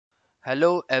Hello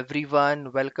everyone,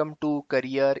 welcome to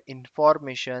career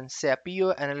information.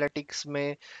 सैपियो analytics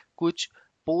में कुछ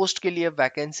post के लिए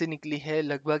वैकेंसी निकली है।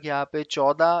 लगभग यहाँ पे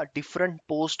 14 डिफरेंट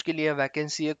पोस्ट के लिए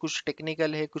वैकेंसी है। कुछ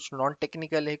टेक्निकल है, कुछ नॉन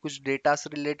टेक्निकल है, कुछ डेटा से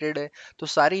रिलेटेड है। तो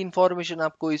सारी इन्फॉर्मेशन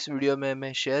आपको इस वीडियो में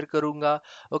मैं शेयर करूंगा।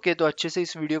 ओके, तो अच्छे से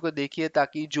इस वीडियो को देखिए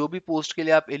ताकि जो भी पोस्ट के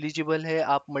लिए आप एलिजिबल है,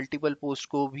 आप मल्टीपल पोस्ट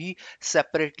को भी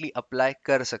सेपरेटली अप्लाई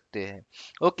कर सकते हैं।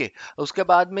 ओके, उसके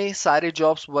बाद में सारे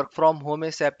जॉब्स वर्क फ्रॉम होम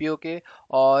है सैपियो के।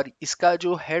 और इसका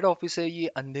जो हेड ऑफिस है ये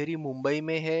अंधेरी मुंबई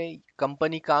में है।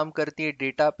 कंपनी काम करती है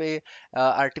डेटा पे,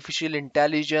 आर्टिफिशियल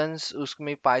इंटेलिजेंस,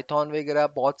 उसमें पाइथन वगैरह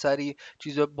बहुत सारी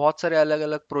चीज़ें, बहुत सारे अलग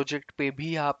अलग प्रोजेक्ट पे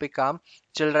भी यहाँ पे काम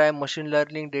चल रहा है। Machine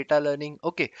learning, data learning.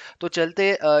 Okay, तो चलते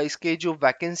इसके जो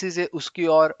वैकेंसीज है उसकी।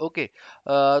 और ओके,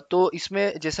 तो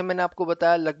इसमें जैसे मैंने आपको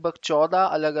बताया लगभग 14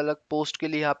 अलग अलग पोस्ट के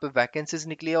लिए यहाँ पे वैकेंसीज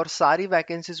निकली है और सारी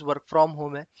वैकेंसीज वर्क फ्रॉम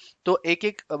होम है। तो एक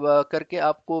एक करके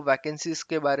आपको वैकेंसीज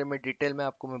के बारे में डिटेल में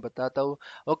आपको मैं बताता हूँ।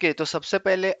 ओके, तो सबसे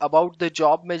पहले अबाउट द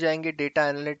जॉब में जाएंगे। डेटा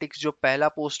एनालिटिक्स जो पहला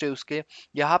पोस्ट है उसके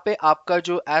यहाँ पे आपका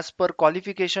जो एज पर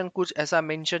क्वालिफिकेशन कुछ ऐसा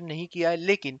मेंशन नहीं किया है,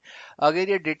 लेकिन अगर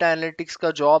ये डेटा एनालिटिक्स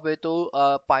का जॉब है तो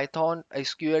Python,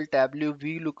 SQL, tableau,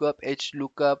 V lookup, H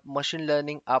lookup, machine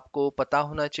learning आपको पता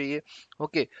होना चाहिए।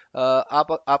 ओके,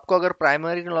 आप आपको अगर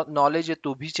प्राइमरी नॉलेज है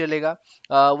तो भी चलेगा।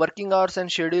 Working hours and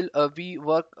schedule, we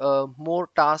work more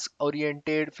task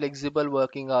oriented flexible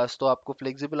working hours, तो आपको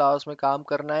फ्लेक्सिबल आवर्स में काम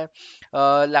करना है।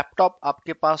 लैपटॉप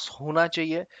आपके पास होना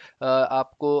चाहिए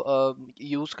आपको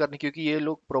यूज़ करने, क्योंकि ये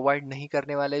लोग प्रोवाइड नहीं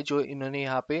करने वाले। जो इन्होंने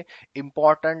यहाँ पे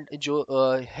इम्पॉर्टेंट जो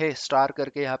है स्टार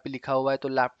करके यहाँ पे लिखा हुआ है, तो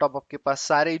लैपटॉप आपके पास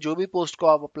सारे जो भी पोस्ट को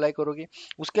आप अप्लाई करोगे।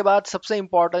 उसके बाद सबसे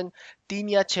इम्पॉर्टेंट, 3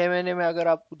 या 6 महीने में अगर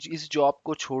आप इस जॉब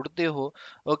को छोड़ते हो,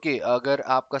 ओके, अगर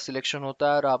आपका सिलेक्शन होता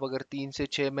है और आप अगर 3 से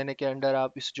 6 महीने के अंदर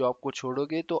आप इस जॉब को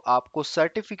छोड़ोगे तो आपको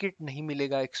सर्टिफिकेट नहीं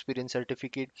मिलेगा, एक्सपीरियंस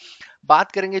सर्टिफिकेट।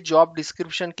 बात करेंगे जॉब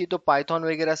डिस्क्रिप्शन की, तो पाइथन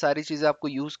वगैरह सारी चीज़ें आपको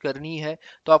यूज़ करनी है।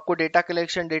 तो आपको data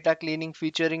collection, data cleaning,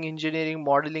 featuring, engineering,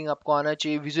 modelling आपको आना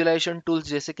चाहिए। विजुअलाइजेशन टूल्स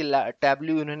जैसे कि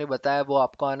टैबल्यू उन्होंने बताया वो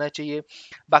आपको आना चाहिए।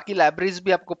 बाकी लाइब्रेरीज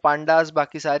भी आपको पांडास,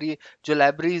 बाकी सारी जो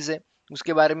लाइब्रेरीज है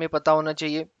उसके बारे में पता होना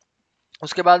चाहिए।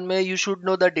 उसके बाद में you should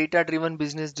know the data driven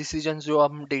business decisions, जो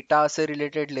हम डेटा से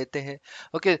रिलेटेड लेते हैं।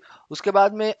 ओके, उसके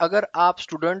बाद में अगर आप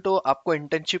स्टूडेंट हो, आपको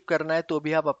इंटर्नशिप करना है तो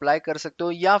भी आप अप्लाई कर सकते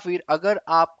हो, या फिर अगर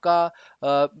आपका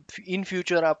इन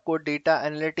फ्यूचर आपको डेटा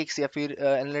एनालिटिक्स या फिर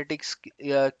एनालिटिक्स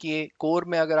के कोर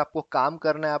में अगर आपको काम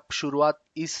करना है, आप शुरुआत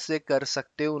इससे कर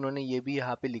सकते हो। उन्होंने ये भी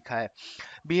यहाँ पे लिखा है।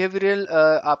 बिहेवियरल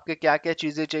आपके क्या क्या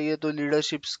चीज़ें चाहिए, तो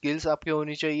लीडरशिप स्किल्स आपके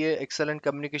होनी चाहिए, excellent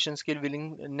communication skill,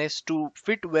 willingness to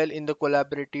fit well in the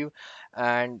collaborative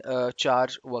and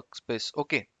charge work space.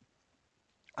 Okay,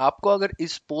 आपको अगर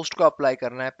इस पोस्ट को अप्लाई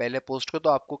करना है, पहले पोस्ट को, तो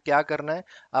आपको क्या करना है,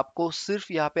 आपको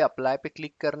सिर्फ यहाँ पे अप्लाई पे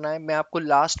क्लिक करना है। मैं आपको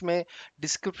लास्ट में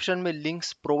डिस्क्रिप्शन में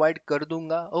लिंक्स प्रोवाइड कर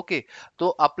दूंगा। ओके, तो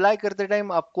अप्लाई करते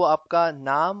टाइम आपको आपका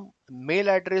नाम, मेल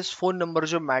एड्रेस, फोन नंबर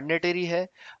जो मैंडेटरी है।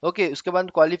 ओके, उसके बाद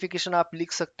क्वालिफिकेशन आप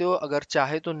लिख सकते हो, अगर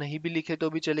चाहे तो नहीं भी लिखे तो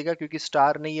भी चलेगा, क्योंकि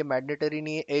स्टार नहीं है, मैंडेटरी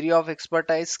नहीं है। Area of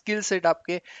expertise, skill set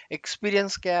आपके,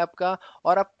 एक्सपीरियंस क्या है आपका,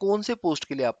 और आप कौन से पोस्ट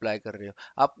के लिए अप्लाई कर रहे हो।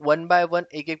 आप वन बाय वन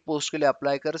एक एक पोस्ट के लिए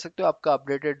अप्लाई कर सकते हो। आपका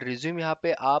अपडेटेड रिज्यूम यहाँ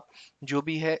पे आप जो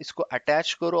भी है इसको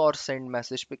अटैच करो और सेंड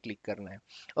मैसेज पे क्लिक करना है।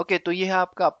 ओके, तो ये है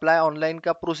आपका अप्लाई ऑनलाइन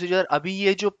का प्रोसीजर। अभी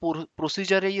ये जो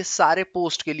प्रोसीजर है ये सारे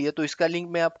पोस्ट के लिए, तो इसका लिंक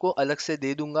मैं आपको अलग से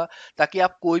दे दूंगा ताकि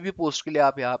आप कोई भी पोस्ट के लिए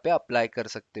आप यहाँ पे अप्लाई कर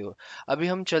सकते हो। अभी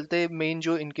हम चलते मेन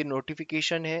जो इनके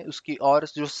नोटिफिकेशन है उसकी। और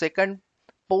जो सेकंड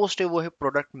पोस्ट है वो है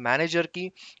प्रोडक्ट मैनेजर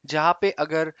की, जहाँ पे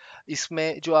अगर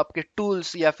इसमें जो आपके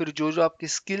टूल्स या फिर जो जो आपकी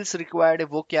स्किल्स रिक्वायर्ड है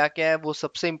वो क्या क्या है, वो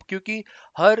सबसे क्योंकि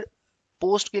हर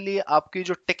पोस्ट के लिए आपकी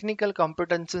जो टेक्निकल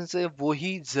कॉम्पिटेंसेस है वो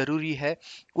ही ज़रूरी है।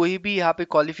 कोई भी यहाँ पे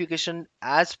क्वालिफिकेशन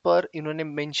एज पर इन्होंने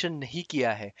मेंशन नहीं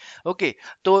किया है। ओके,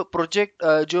 तो प्रोजेक्ट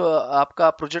जो आपका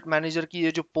प्रोजेक्ट मैनेजर की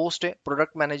ये जो पोस्ट है,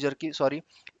 प्रोडक्ट मैनेजर की, सॉरी,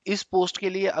 इस पोस्ट के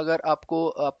लिए अगर आपको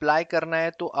अप्लाई करना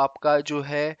है तो आपका जो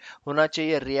है होना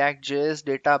चाहिए रिएक्ट जेएस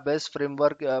डेटाबेस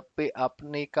फ्रेमवर्क पे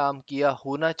आपने काम किया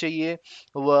होना चाहिए।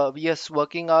 यस,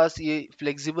 वर्किंग आवर्स ये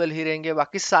फ्लेक्सिबल ही रहेंगे,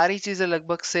 बाकी सारी चीज़ें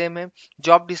लगभग सेम है।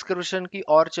 जॉब डिस्क्रिप्शन की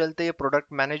और चलते हैं प्रोडक्ट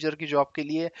मैनेजर की जॉब के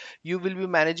लिए। You will be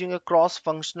managing a cross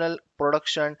functional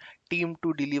production team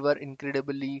to deliver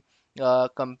incredibly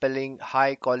compelling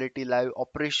high quality live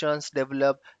operations,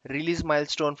 develop release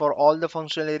milestone for all the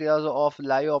functional areas of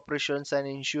live operations, and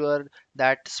ensure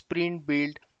that sprint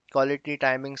build quality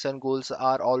timings and goals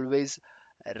are always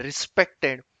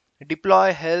respected.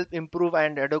 Deploy, help improve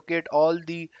and educate all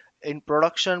the in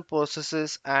production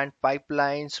processes and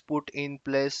pipelines put in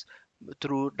place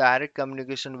through direct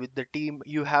communication with the team.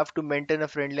 You have to maintain a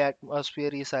friendly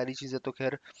atmosphere, ये सारी चीजें तो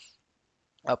खैर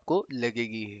आपको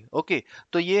लगेगी ही। Okay,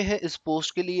 तो ये है इस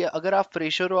पोस्ट के लिए। अगर आप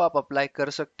फ्रेशर हो आप अप्लाई कर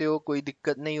सकते हो, कोई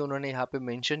दिक्कत नहीं, उन्होंने यहाँ पे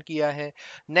मेंशन किया है।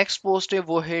 नेक्स्ट पोस्ट है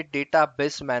वो है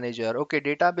database manager. Okay,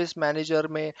 database manager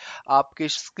में आपके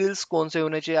स्किल्स कौन से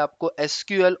होने चाहिए? आपको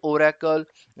SQL, Oracle,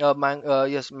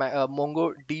 yes, Mongo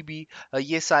dB,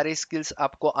 ये सारे स्किल्स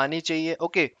आपको आने चाहिए।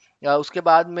 ओके, उसके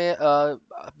बाद में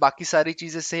बाकी सारी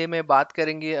चीज़ें सेम है, बात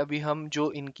करेंगे अभी हम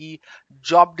जो इनकी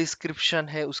जॉब डिस्क्रिप्शन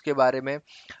है उसके बारे में।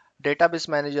 डेटाबेस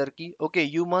मैनेजर की। Okay,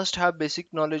 you must have basic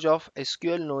knowledge of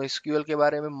SQL, no SQL के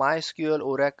बारे में, my SQL,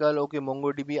 Oracle, okay,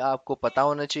 MongoDB आपको पता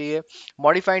होना चाहिए।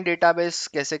 मॉडिफाइंग डेटाबेस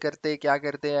कैसे करते हैं, क्या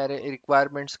करते हैं,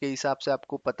 रिक्वायरमेंट्स के हिसाब से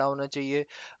आपको पता होना चाहिए।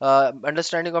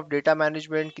 Understanding of data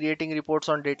management, creating reports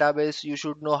on database, you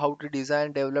should know how to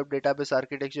design develop database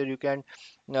architecture, you can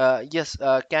yes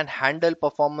can handle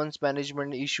performance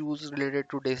management issues related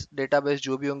two database,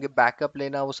 जो भी होंगे, बैकअप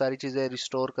लेना, वो सारी चीज़ें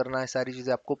रिस्टोर करना है, सारी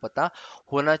चीज़ें आपको पता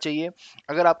होना चाहिए।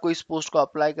 अगर आपको इस पोस्ट को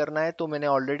अप्लाई करना है तो मैंने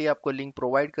ऑलरेडी आपको लिंक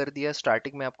प्रोवाइड कर दिया,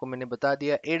 स्टार्टिंग में आपको मैंने बता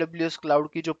दिया। AWS क्लाउड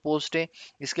की जो पोस्ट है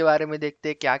इसके बारे में देखते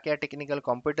हैं क्या क्या टेक्निकल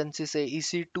कॉम्पिटेंसीज है।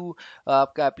 EC2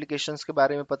 आपका एप्लीकेशंस के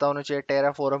बारे में पता होना चाहिए,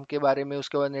 टेराफोरम के बारे में,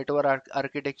 उसके बाद नेटवर्क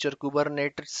आर्किटेक्चर,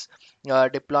 कुबरनेटिस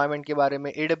डिप्लॉयमेंट के बारे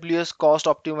में, AWS कॉस्ट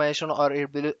ऑप्टिमाइजेशन और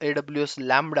AWS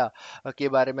लैम्बडा के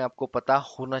बारे में आपको पता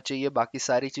होना चाहिए। बाकी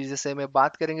सारी चीज़ें से मैं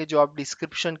बात करेंगे जॉब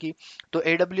डिस्क्रिप्शन की। तो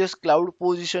AWS क्लाउड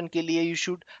पोजीशन के लिए you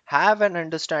should have an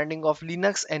understanding of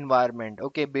Linux environment.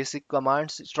 Okay, basic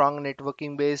commands, strong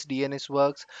networking base, DNS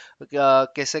works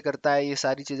कैसे करता है, ये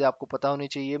सारी चीज़ें आपको पता होनी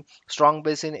चाहिए। Strong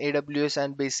base in AWS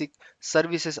and basic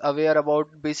services, aware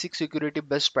about basic security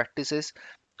best practices.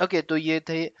 Okay, तो ये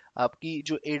थे आपकी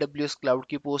जो AWS क्लाउड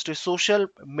की पोस्ट है। Social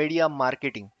media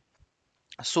marketing,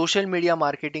 social media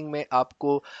marketing में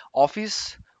आपको ऑफिस,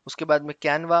 उसके बाद में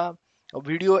कैनवा,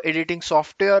 वीडियो एडिटिंग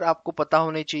सॉफ्टवेयर आपको पता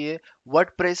होने चाहिए,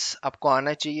 वर्डप्रेस आपको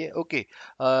आना चाहिए। ओके,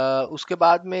 उसके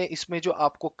बाद में इसमें जो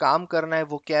आपको काम करना है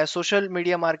वो क्या है? सोशल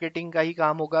मीडिया मार्केटिंग का ही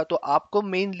काम होगा। तो आपको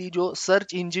मेनली जो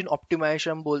सर्च इंजन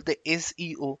ऑप्टिमाइजेशन बोलते हैं,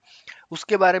 SEO,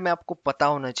 उसके बारे में आपको पता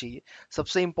होना चाहिए,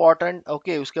 सबसे इंपॉर्टेंट।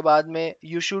 ओके, उसके बाद में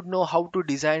you should know how to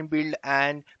design, build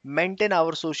and maintain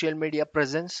our social media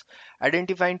presence.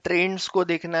 Identifying trends को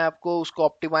देखना है आपको, उसको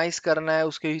ऑप्टिमाइज करना है,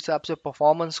 उसके हिसाब से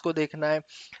परफॉर्मेंस को देखना है।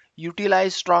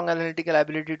 Utilise strong analytical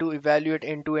ability to evaluate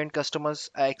and to and customers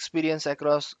experience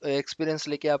across, experience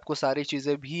लेके आपको सारी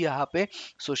चीज़ें भी यहाँ पे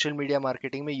सोशल मीडिया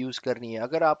मार्केटिंग में यूज़ करनी है।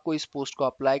 अगर आपको इस पोस्ट को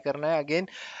अप्लाई करना है, अगेन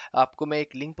आपको मैं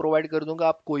एक लिंक प्रोवाइड कर दूंगा,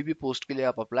 आप कोई भी पोस्ट के लिए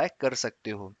आप अप्लाई कर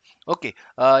सकते हो। ओके,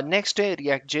 नेक्स्ट है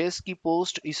रिएक्ट जेएस की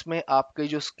पोस्ट। इसमें आपके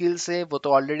जो स्किल्स है वो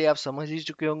तो ऑलरेडी आप समझ ही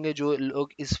चुके होंगे, जो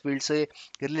लोग इस फील्ड से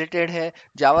रिलेटेड है।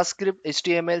 JavaScript,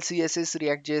 HTML, CSS,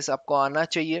 react JS आपको आना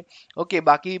चाहिए। ओके,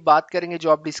 बाकी बात करेंगे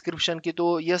जॉब डिस्क्रिप्शन की।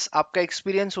 तो यस, आपका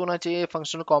एक्सपीरियंस होना चाहिए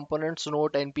फंक्शनल कंपोनेंट्स,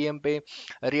 नोट, NPM पे,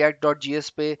 react.js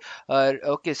पे,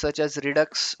 okay, such as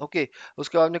Redux. Okay,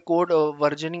 उसके बाद में code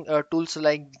versioning tools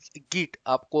like Git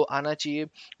आपको आना चाहिए।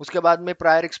 उसके बाद में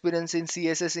prior experience in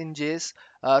CSS, in JS,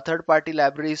 third party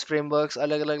libraries, frameworks,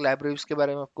 अलग अलग लाइब्रेरीज के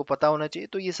बारे में आपको पता होना चाहिए।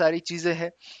 तो ये सारी चीज़ें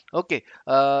हैं। ओके,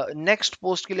 नेक्स्ट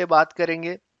पोस्ट के लिए बात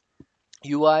करेंगे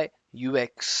UI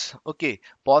UX। ओके,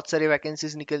 बहुत सारे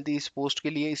वैकेंसीज निकलती है इस पोस्ट के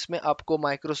लिए। इसमें आपको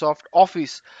माइक्रोसॉफ्ट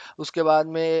ऑफिस, उसके बाद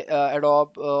में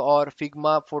एडोब और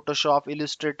फिग्मा, फोटोशॉप,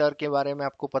 इलिस्ट्रेटर के बारे में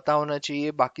आपको पता होना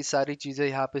चाहिए। बाकी सारी चीज़ें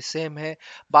यहाँ पे सेम है।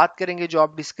 बात करेंगे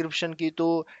जॉब डिस्क्रिप्शन की,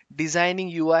 तो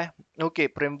designing UI, okay,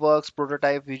 frameworks,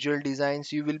 prototype, visual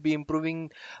designs, you will be improving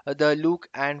the look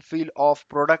and feel of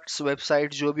products,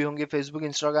 website जो भी होंगे, फेसबुक,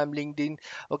 इंस्टाग्राम, लिंक्डइन।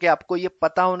 ओके, आपको ये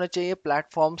पता होना चाहिए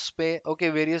प्लेटफॉर्म्स पे, ओके,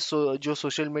 वेरियस जो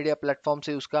सोशल मीडिया प्लेटफॉर्म्स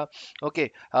है उसका, ओके,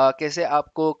 कैसे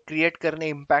आपको क्रिएट करने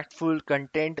इम्पैक्टफुल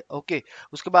कंटेंट। ओके,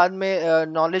 उसके बाद में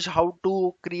knowledge how to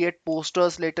create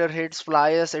posters, letter heads,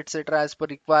 flyers etcetera as per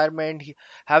requirement,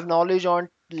 have knowledge on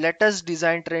latest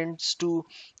design trends to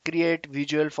create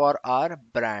visual for our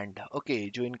brand. Okay,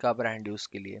 जो इनका ब्रांड है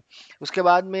उसके लिए। उसके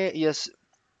बाद में यस,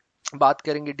 बात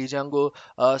करेंगे डिजांगो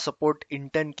सपोर्ट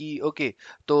इंटर्न की। ओके,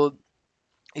 तो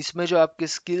इसमें जो आपके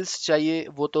स्किल्स चाहिए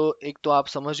वो तो एक तो आप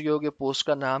समझ गए होगे, पोस्ट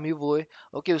का नाम ही वो है।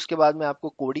 ओके, उसके बाद में आपको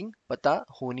कोडिंग पता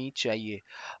होनी चाहिए।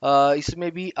 इसमें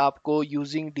भी आपको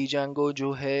यूजिंग डिजांगो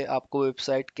जो है, आपको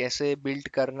वेबसाइट कैसे बिल्ड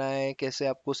करना है, कैसे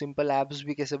आपको सिंपल एप्स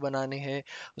भी कैसे बनाने हैं,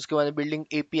 उसके बाद बिल्डिंग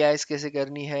APIs कैसे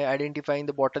करनी है, identifying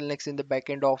the bottlenecks in the back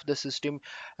end of the system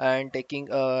and taking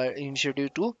initiative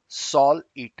to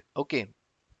solve it. Okay,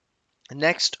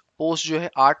 next post जो है,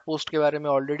 8 पोस्ट के बारे में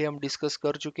ऑलरेडी हम डिस्कस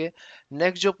कर चुके हैं।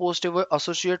 नेक्स्ट जो पोस्ट है वो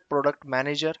associate product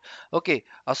manager. Okay,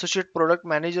 associate product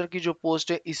manager की जो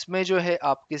पोस्ट है इसमें जो है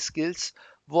आपके स्किल्स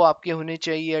वो आपके होने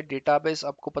चाहिए। डेटाबेस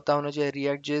आपको पता होना चाहिए,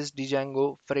 रिएक्ट जेएस, डिजांगो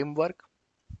फ्रेमवर्क,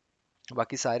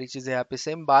 बाकी सारी चीज़ें यहाँ पे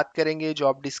सेम बात करेंगे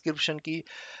जॉब डिस्क्रिप्शन की।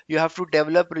 You have to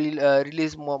develop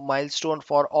release milestone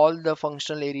for all the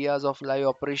functional areas of live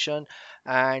operation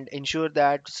and ensure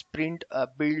that sprint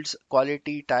builds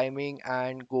quality timing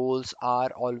and goals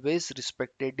are always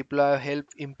respected. Deploy help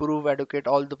improve educate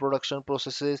all the production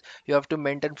processes. You have to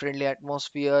maintain friendly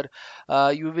atmosphere.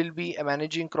 You will be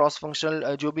managing cross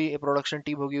functional जो भी production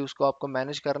team होगी उसको आपको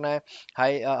manage करना है।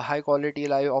 High quality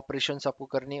live operations आपको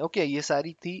करनी है। ओके, ये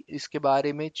सारी थी इसके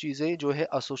बारे में चीज़ें जो है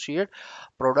एसोसिएट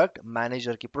प्रोडक्ट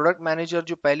मैनेजर की। प्रोडक्ट मैनेजर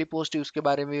जो पहली पोस्ट है उसके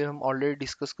बारे में हम ऑलरेडी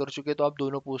डिस्कस कर चुके हैं, तो आप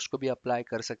दोनों पोस्ट को भी अप्लाई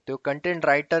कर सकते हो। कंटेंट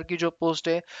राइटर की जो पोस्ट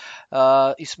है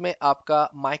इसमें आपका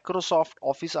माइक्रोसॉफ्ट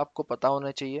ऑफिस आपको पता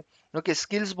होना चाहिए। ओके,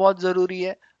 स्किल्स बहुत ज़रूरी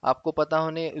है आपको पता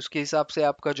होने, उसके हिसाब से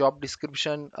आपका जॉब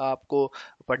डिस्क्रिप्शन आपको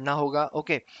पढ़ना होगा।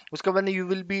 ओके, उसके बाद you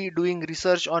will be doing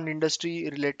research on industry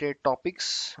related topics.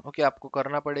 Okay, आपको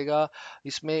करना पड़ेगा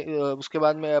इसमें। उसके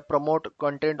बाद में promote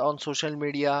content on social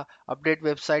media, update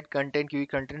website content, क्योंकि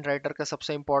कंटेंट राइटर का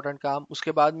सबसे इंपॉर्टेंट काम।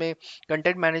 उसके बाद में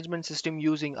कंटेंट मैनेजमेंट सिस्टम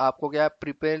यूजिंग, आपको क्या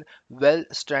प्रिपेयर वेल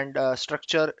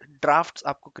स्ट्रक्चर ड्राफ्ट्स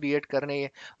आपको क्रिएट करने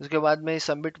हैं। उसके बाद में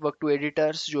सबमिट वर्क टू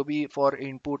एडिटर्स जो भी फॉर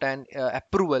इनपुट एंड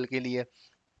अप्रूवल के लिए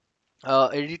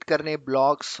एडिट करने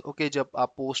ब्लॉग्स। ओके, जब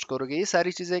आप पोस्ट करोगे, ये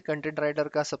सारी चीज़ें कंटेंट राइटर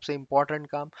का सबसे इंपॉर्टेंट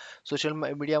काम। सोशल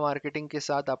मीडिया मार्केटिंग के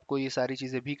साथ आपको ये सारी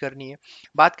चीज़ें भी करनी है।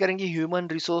 बात करेंगे ह्यूमन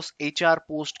रिसोर्स एचआर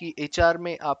पोस्ट की। एचआर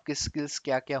में आपके स्किल्स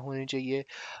क्या क्या होने चाहिए।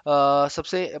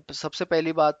 सबसे सबसे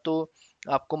पहली बात तो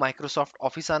आपको माइक्रोसॉफ्ट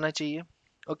ऑफिस आना चाहिए।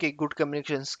 Okay, good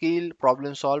communication skill,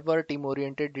 problem solver, team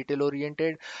oriented, detail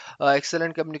oriented,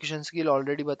 excellent communication skill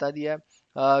already बता दिया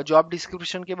है। जॉब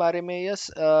डिस्क्रिप्शन के बारे में, yes,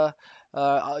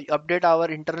 update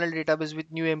our internal database with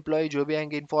new employ, जो भी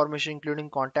आएंगे information including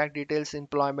contact details,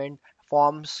 employment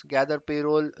forms, gather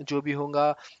payroll जो भी होगा,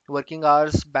 working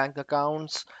hours, bank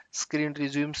accounts, screen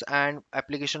resumes and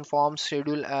application forms,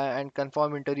 schedule and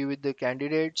confirm interview with the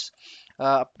candidates,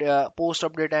 post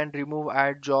update and remove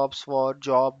add jobs for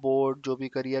job board, जो भी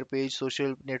career page,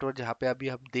 social network जहाँ पे अभी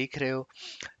आप देख रहे हो।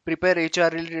 प्रिपेयर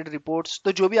एचआर रिलेटेड रिपोर्ट्स,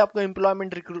 तो जो भी आपको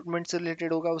एम्प्लॉयमेंट रिक्रूटमेंट से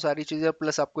रिलेटेड होगा वो सारी चीज़ें,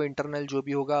 प्लस आपको इंटरनल जो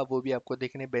भी होगा वो भी आपको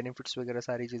देखने, बेनिफिट्स वगैरह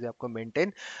सारी चीज़ें आपको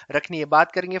मेंटेन रखनी है।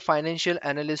 बात करेंगे फाइनेंशियल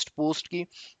एनालिस्ट पोस्ट की,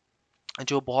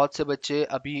 जो बहुत से बच्चे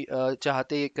अभी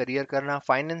चाहते हैं करियर करना।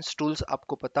 फाइनेंस टूल्स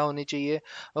आपको पता होने चाहिए।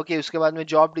 ओके, उसके बाद में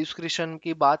जॉब डिस्क्रिप्शन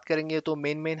की बात करेंगे तो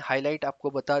मेन मेन हाईलाइट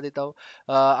आपको बता देता हूँ।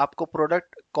 आपको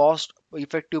product cost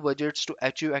effective budgets to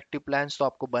achieve active plans तो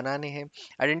आपको बनाने हैं।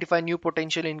 Identify new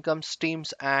potential income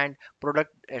streams and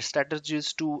product strategies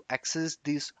to access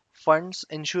these funds.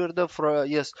 Ensure the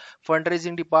yes,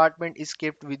 fundraising department is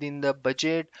kept within the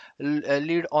budget.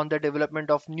 Lead on the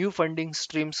development of new funding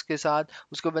streams के साथ।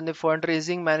 उसके बाद में fund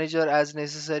raising manager as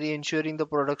necessary, ensuring the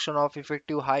production of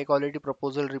effective high quality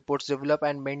proposal reports, develop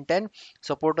and maintain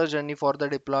supporter journey for the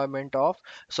deployment of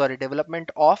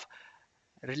development of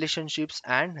relationships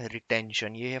and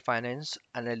retention. ये है finance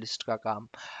analyst का काम।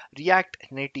 React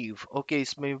native, okay,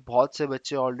 इसमें बहुत से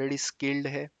बच्चे already skilled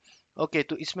है। Okay,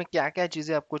 तो इसमें क्या क्या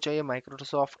चीज़ें आपको चाहिए,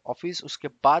 माइक्रोसॉफ्ट ऑफिस, उसके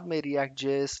बाद में रिएक्ट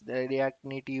जेएस, रिएक्ट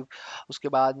नेटिव, उसके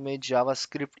बाद में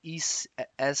जावास्क्रिप्ट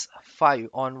ES5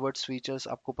 ऑनवर्ड्स फीचर्स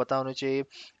आपको पता होना चाहिए।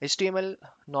 HTML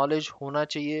नॉलेज होना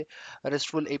चाहिए।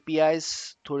 रेस्टफुल एपीआईज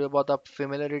थोड़े बहुत आप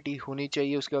फेमिलरिटी होनी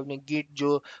चाहिए। उसके बाद में गिट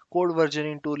जो कोड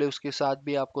वर्जनिंग टूल है उसके साथ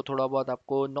भी आपको थोड़ा बहुत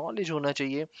आपको नॉलेज होना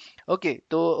चाहिए। ओके,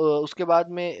 तो उसके बाद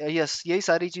में यस, यही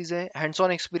सारी चीज़ें। हैंड्स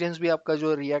ऑन एक्सपीरियंस भी आपका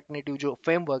जो रिएक्ट नेटिव जो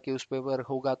फ्रेमवर्क है उस पर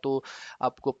होगा तो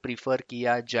आपको प्रीफर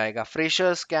किया जाएगा।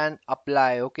 Freshers can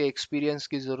apply, okay, experience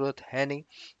की ज़रूरत है नहीं।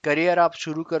 करियर आप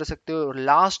शुरू कर सकते हो।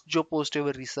 लास्ट जो पोस्ट है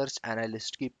वो रिसर्च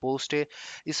एनालिस्ट की पोस्ट है।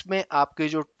 इसमें आपके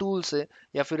जो टूल्स है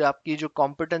या फिर आपकी जो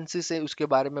कॉम्पिटेंसीज है उसके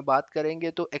बारे में बात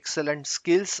करेंगे, तो एक्सेलेंट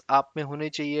स्किल्स आप में होने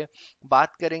चाहिए।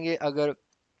 बात करेंगे अगर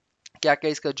क्या क्या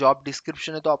इसका जॉब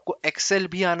डिस्क्रिप्शन है, तो आपको एक्सेल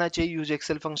भी आना चाहिए। Use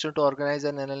Excel function to organise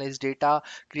and analyse data,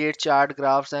 create chart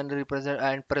graphs and represent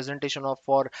and presentation of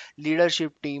for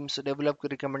leadership teams, develop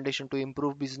recommendation to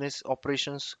improve business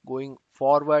operations going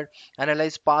forward,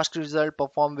 analyze past result,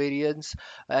 perform variance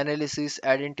analysis,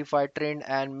 identify trend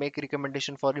and make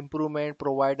recommendation for improvement,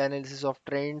 provide analysis of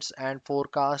trends and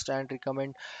forecast and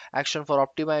recommend action for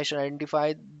optimization, identify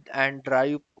and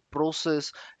drive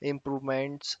process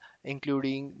improvements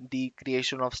including the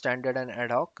creation of standard and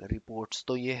ad hoc reports.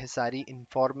 तो ये है सारी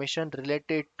information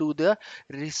related to the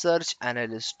research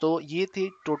analyst. तो ये थी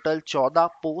total 14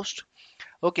 post.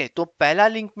 Okay, तो पहला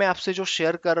link मैं आपसे जो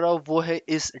शेयर कर रहा हूँ वो है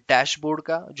इस डैशबोर्ड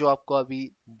का जो आपको अभी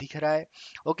दिख रहा है।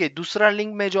 ओके, दूसरा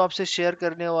लिंक मैं जो आपसे शेयर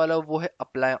करने वाला हूँ वो है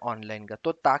अप्लाई ऑनलाइन का,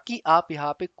 तो ताकि आप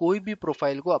यहाँ पे कोई भी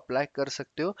प्रोफाइल को अप्लाई कर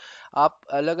सकते हो। आप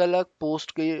अलग अलग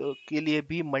पोस्ट के लिए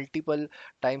भी मल्टीपल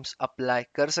टाइम्स अप्लाई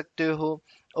कर सकते हो।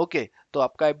 ओके, तो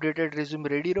आपका अपडेटेड रिज्यूम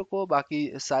रेडी रखो,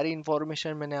 बाकी सारी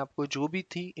इंफॉर्मेशन मैंने आपको जो भी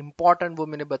थी इंपॉर्टेंट वो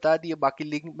मैंने बता दिए, बाकी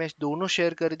लिंक मैं दोनों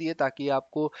शेयर कर दिए ताकि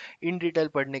आपको इन डिटेल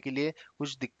पढ़ने के लिए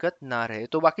कुछ दिक्कत ना रहे।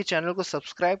 तो बाकी चैनल को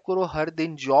सब्सक्राइब करो, हर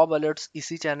दिन जॉब अलर्ट्स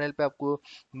इसी चैनल पे आपको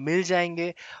मिल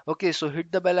जाएंगे। Okay, so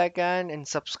hit the bell icon and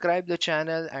subscribe the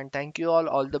channel and thank you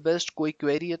all the best. कोई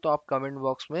क्वेरी है तो आप कमेंट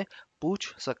बॉक्स में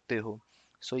पूछ सकते हो।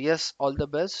 So yes, all the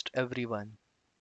best everyone.